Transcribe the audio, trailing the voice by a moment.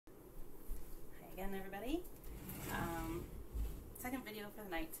again, everybody. Second video for the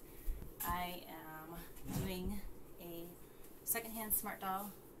night. I am doing a secondhand SmartDoll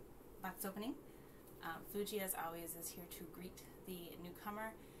box opening. Fuji, as always, is here to greet the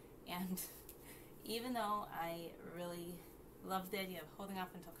newcomer, and even though I really love the idea of holding off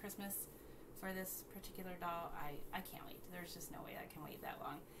until Christmas for this particular doll, I can't wait. There's just no way I can wait that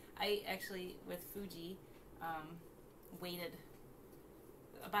long. I actually, with Fuji, waited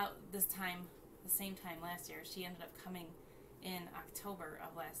about this time, the same time last year. She ended up coming in October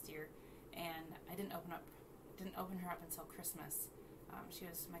of last year, and I didn't open her up until Christmas. She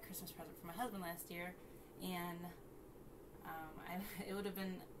was my Christmas present for my husband last year, and it would have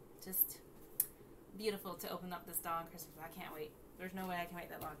been just beautiful to open up this doll on Christmas. I can't wait. There's no way I can wait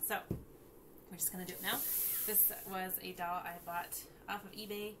that long. So we're just gonna do it now. This was a doll I bought off of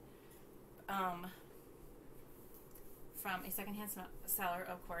eBay from a secondhand seller,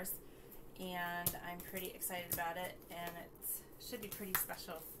 of course, and I'm pretty excited about it, and it should be pretty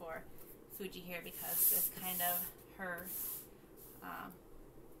special for Fuji here because it's kind of her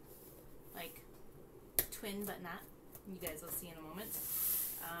like twin, but not. You guys will see in a moment.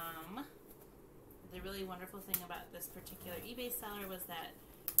 The really wonderful thing about this particular eBay seller was that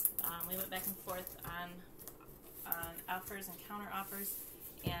we went back and forth on offers and counter offers,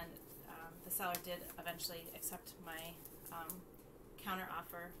 and the seller did eventually accept my counter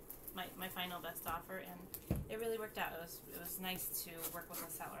offer, my final best offer, and it really worked out. It was nice to work with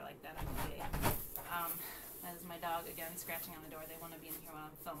a seller like that on eBay. That is my dog again scratching on the door. They want to be in here while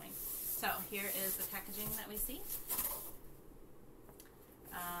I'm filming. So here is the packaging that we see.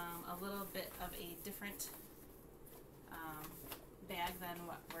 A little bit of a different bag than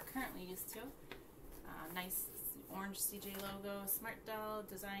what we're currently used to. Nice orange CJ logo, SmartDoll,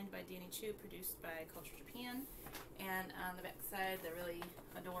 designed by Danny Chu, produced by Culture Japan. And on the back side, the really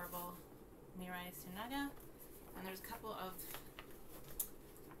adorable Mirai Tsunaga. And there's a couple of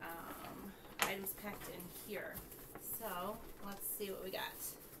items packed in here. So let's see what we got.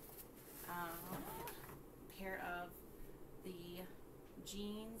 A pair of the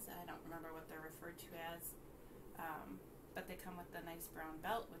jeans. I don't remember what they're referred to as. But they come with the nice brown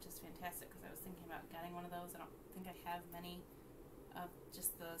belt, which is fantastic because I was thinking about getting one of those. I don't think I have many of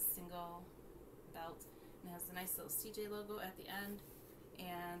just the single belt. And it has the nice little CJ logo at the end.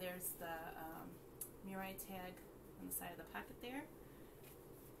 And there's the Mirai tag on the side of the pocket there.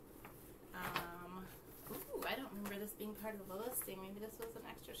 Ooh, I don't remember this being part of the listing. Maybe this was an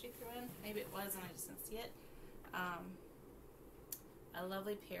extra she threw in. Maybe it was and I just didn't see it. A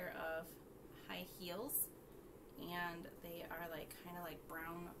lovely pair of high heels. And they are like kind of like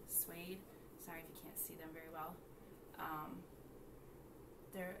brown suede. Sorry if you can't see them very well.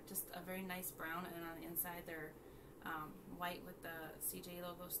 They're just a very nice brown, and on the inside they're white with the CJ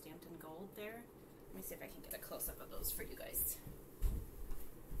logo stamped in gold there. Let me see if I can get a close-up of those for you guys.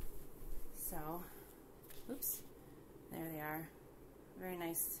 So, oops, there they are. Very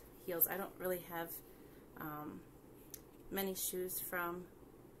nice heels. I don't really have many shoes from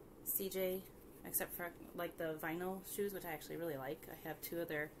CJ, except for like the vinyl shoes, which I actually really like. I have two of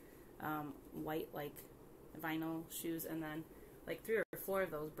their white like vinyl shoes, and then like 3 or 4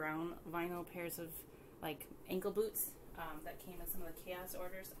 of those brown vinyl pairs of like ankle boots that came in some of the Chaos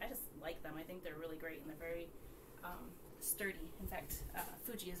orders. I just like them. I think they're really great, and they're very sturdy. In fact,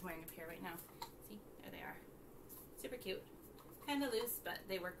 Fuji is wearing a pair right now. See, there they are. Super cute. Kind of loose, but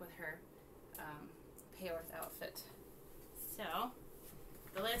they work with her Payorth outfit. So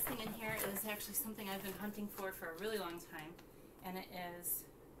the last thing in here is actually something I've been hunting for a really long time, and it is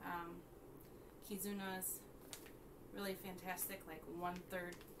Kizuna's really fantastic, like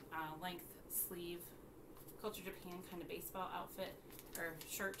 1/3 length sleeve Culture Japan kind of baseball outfit or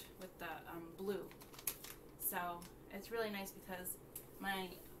shirt with the blue. So it's really nice because my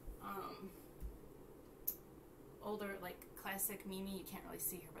older like classic Mimi, you can't really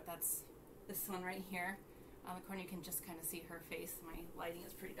see her, but that's this one right here. On the corner you can just kind of see her face. My lighting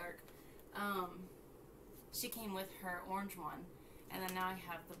is pretty dark. She came with her orange one, and then now I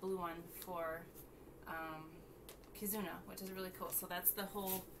have the blue one for Kizuna, which is really cool. So that's the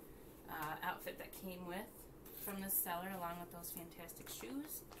whole outfit that came with from this seller, along with those fantastic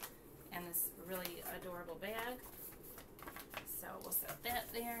shoes and this really adorable bag. So we'll set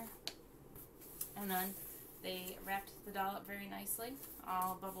that there. And then they wrapped the doll up very nicely,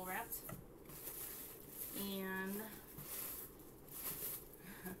 all bubble wrapped. And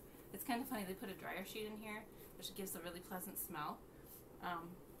it's kind of funny, they put a dryer sheet in here, which gives a really pleasant smell.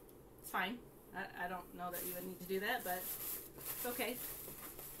 It's fine. I don't know that you would need to do that, but it's okay.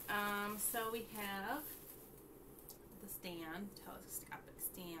 So we have the stand, telescopic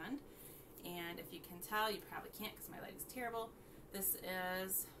stand, and and if you can tell, you probably can't because my lighting's terrible. This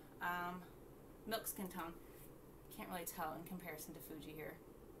is milk skin tone. Can't really tell in comparison to Fuji here.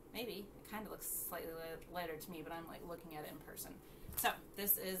 Maybe. It kind of looks slightly lighter to me, but I'm like looking at it in person. So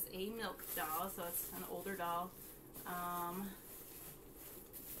this is a milk doll, so it's an older doll.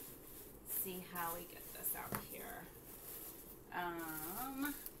 See how we get this out here.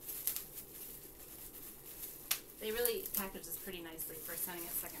 They really package this pretty nicely for sending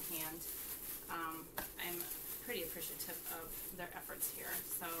it secondhand. I'm pretty appreciative of their efforts here.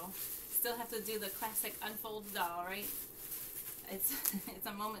 So still have to do the classic unfold doll, right? It's it's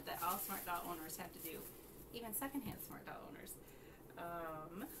a moment that all SmartDoll owners have to do, even secondhand SmartDoll owners.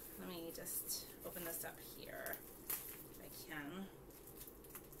 Let me just open this up here if I can.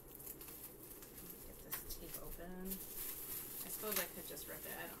 Get this tape open. I suppose I could just rip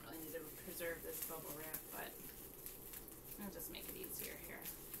it. I don't really need to preserve this bubble wrap, but I'll just make it easier here,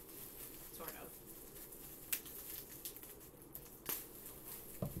 sort of.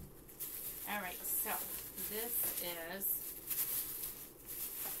 Alright, so this is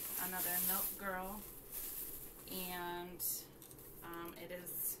another Milk Girl, and it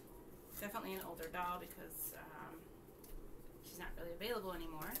is definitely an older doll because she's not really available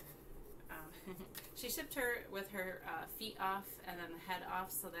anymore. She shipped her with her feet off and then the head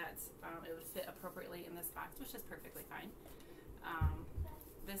off so that it would fit appropriately in this box, which is perfectly fine.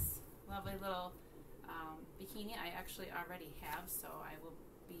 This lovely little bikini I actually already have, so I will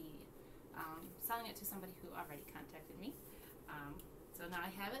be selling it to somebody who already contacted me. So now I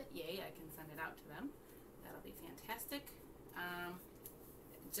have it. Yay, I can send it out to them. That'll be fantastic.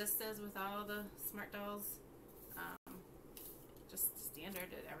 Just as with all the SmartDolls, just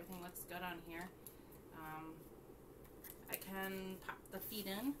standard, everything looks good on here. I can pop the feet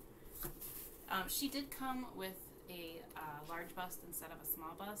in. She did come with a large bust instead of a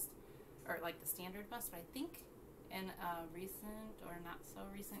small bust, or like the standard bust, but I think in a recent or not so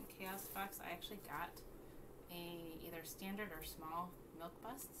recent Chaos box I actually got a either standard or small milk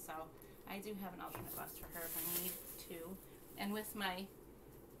bust, so I do have an alternate bust for her if I need to. And with my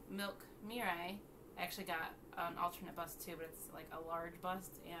Milk Mirai, I actually got an alternate bust too, but it's like a large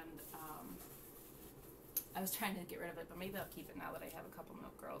bust, and I was trying to get rid of it, but maybe I'll keep it now that I have a couple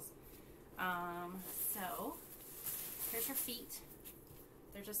Milk Girls. So here's her feet.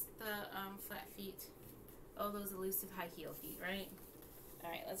 They're just the flat feet. Oh, those elusive high heel feet, right?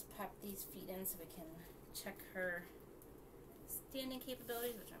 Alright, let's pop these feet in so we can check her standing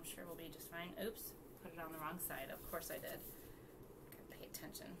capabilities, which I'm sure will be just fine. Oops, put it on the wrong side. Of course I did. Gotta pay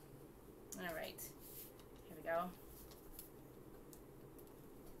attention. Alright, here we go.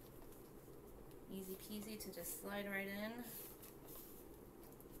 Easy peasy to just slide right in.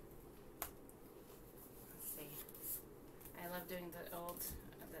 Let's see. I love doing the old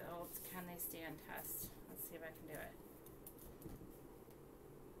can they stand test. Let's see if I can do it.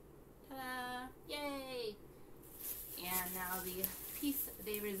 Ta-da! Yay! And now the piece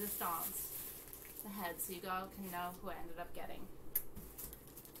de resistance, the head, so you all can know who I ended up getting.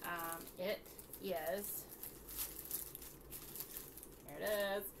 It is, here it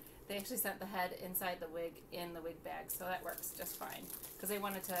is. They actually sent the head inside the wig in the wig bag, so that works just fine. Because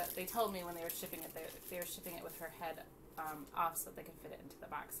they told me when they were shipping it, they were shipping it with her head off so they could fit it into the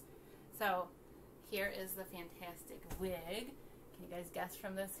box. So here is the fantastic wig. Can you guys guess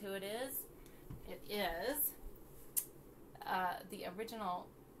from this who it is? It is the original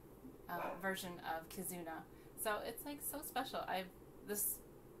version of Kizuna. So it's like so special. This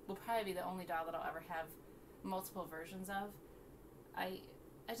will probably be the only doll that I'll ever have multiple versions of. I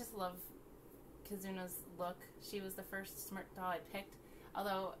just love Kizuna's look. She was the first SmartDoll I picked.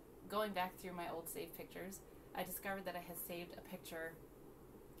 Although going back through my old saved pictures, I discovered that I had saved a picture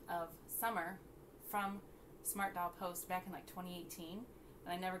of Summer from SmartDoll post back in like 2018,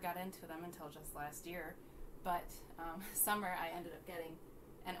 and I never got into them until just last year. But Summer I ended up getting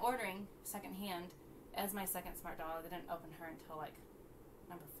and ordering secondhand as my second SmartDoll. I didn't open her until like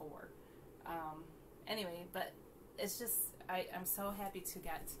number 4. Anyway, but it's just I'm so happy to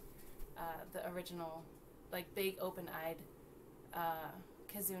get the original, like big open-eyed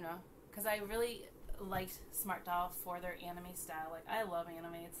Kizuna, because I really liked SmartDoll for their anime style. Like, I love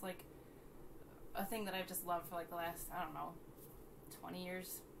anime. It's like a thing that I've just loved for like the last, I don't know, 20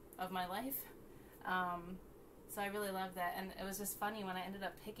 years of my life. So I really love that, and it was just funny when I ended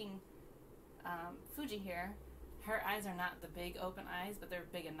up picking Fuji here. Her eyes are not the big open eyes, but they're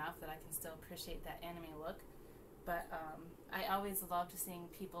big enough that I can still appreciate that anime look. But I always loved seeing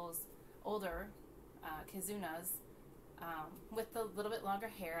people's older Kizunas with the little bit longer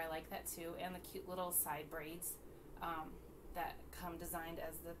hair. I like that too, and the cute little side braids. that come designed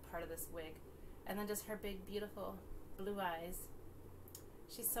as the part of this wig. And then just her big, beautiful blue eyes.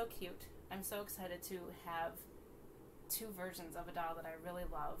 She's so cute. I'm so excited to have two versions of a doll that I really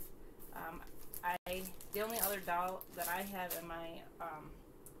love. The only other doll that I have in my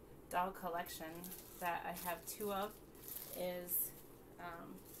doll collection that I have two of is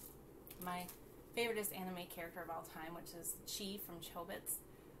my favoriteest anime character of all time, which is Chi from Chobits.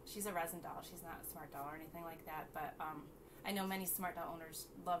 She's a resin doll. She's not a SmartDoll or anything like that, but I know many SmartDoll owners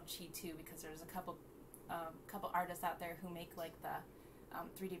love Chi too, because there's a couple artists out there who make like the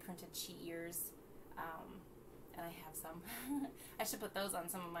 3D printed Chi ears, and I have some. I should put those on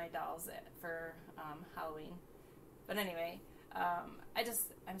some of my dolls for Halloween. But anyway,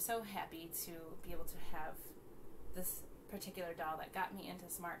 I'm so happy to be able to have this particular doll that got me into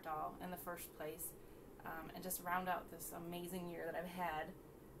SmartDoll in the first place, and just round out this amazing year that I've had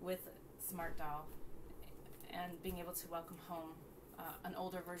with SmartDoll, and being able to welcome home an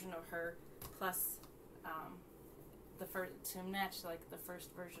older version of her, plus to match like the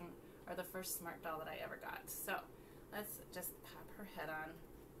first version or the first SmartDoll that I ever got. So let's just pop her head on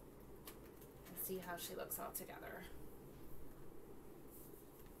and see how she looks all together.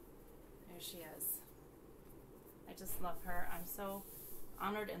 There she is. I just love her. I'm so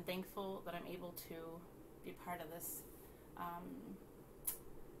honored and thankful that I'm able to be part of this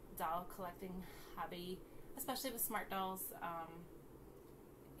doll collecting hobby, especially with SmartDolls,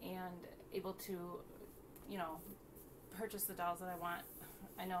 and able to, you know, purchase the dolls that I want.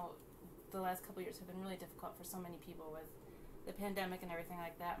 I know the last couple years have been really difficult for so many people with the pandemic and everything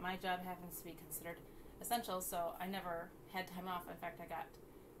like that. My job happens to be considered essential, so I never had time off. In fact, I got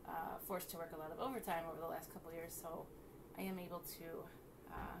forced to work a lot of overtime over the last couple years, so I am able to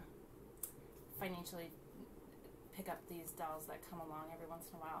financially pick up these dolls that come along every once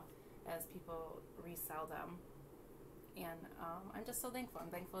in a while as people resell them. And I'm just so thankful. I'm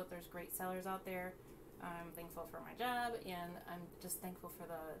thankful that there's great sellers out there. I'm thankful for my job, and I'm just thankful for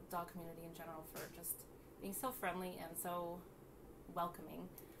the doll community in general for just being so friendly and so welcoming.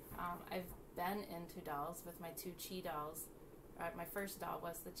 I've been into dolls with my two Chi dolls. My first doll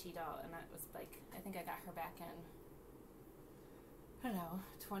was the Chi doll, and that was like, I think I got her back in, I don't know,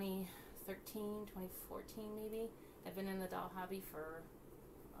 2013, 2014 maybe. I've been in the doll hobby for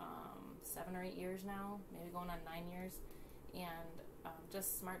 7 or 8 years now, maybe going on 9 years, and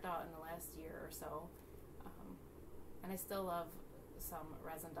just SmartDoll in the last year or so. And I still love some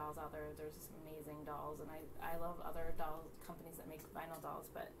resin dolls out there. There's some amazing dolls, and I love other doll companies that make vinyl dolls,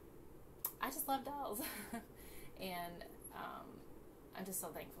 but I just love dolls. And I'm just so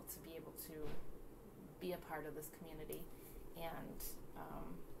thankful to be able to be a part of this community, and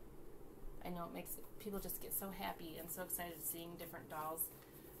I know it makes people just get so happy and so excited seeing different dolls,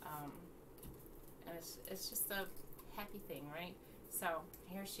 and it's just a happy thing, right? So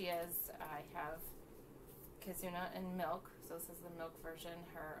here she is. I have Kizuna in milk, so this is the milk version,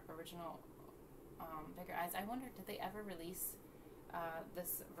 her original bigger eyes. I wonder, did they ever release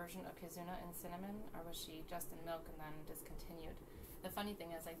this version of Kizuna in cinnamon, or was she just in milk and then discontinued? The funny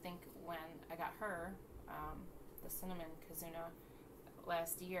thing is, I think when I got her, the cinnamon Kizuna,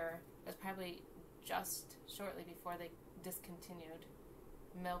 last year, it was probably just shortly before they discontinued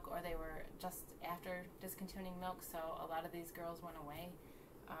milk, or they were just after discontinuing milk, so a lot of these girls went away.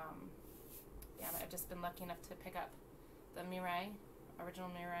 Yeah, I've just been lucky enough to pick up the Mirai, original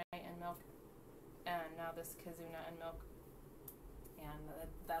Mirai in milk, and now this Kizuna in milk. And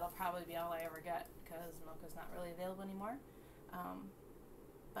that'll probably be all I ever get, because milk is not really available anymore.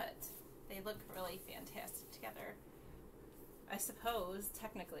 But they look really fantastic together. I suppose,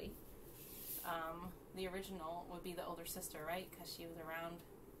 technically, the original would be the older sister, right? Because she was around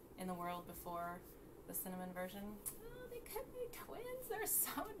in the world before the cinnamon version. Oh, they could be twins. They're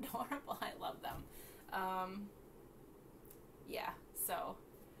so adorable. I love them. Yeah, so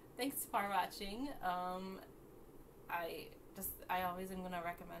thanks for watching. I always am going to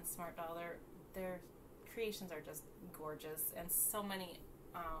recommend SmartDoll. Their creations are just gorgeous, and so many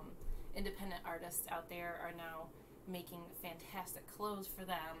independent artists out there are now making fantastic clothes for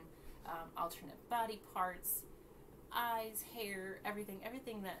them, alternate body parts, eyes, hair, everything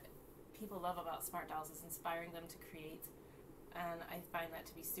that people love about SmartDolls is inspiring them to create, and I find that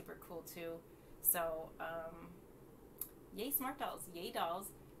to be super cool too. So yay SmartDolls, yay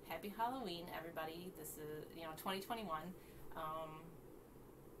dolls, happy Halloween everybody. This is 2021,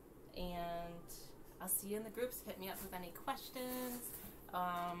 and I'll see you in the groups. Hit me up with any questions,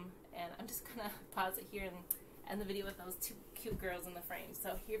 and I'm just gonna pause it here and end the video with those two cute girls in the frame.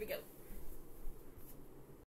 So here we go.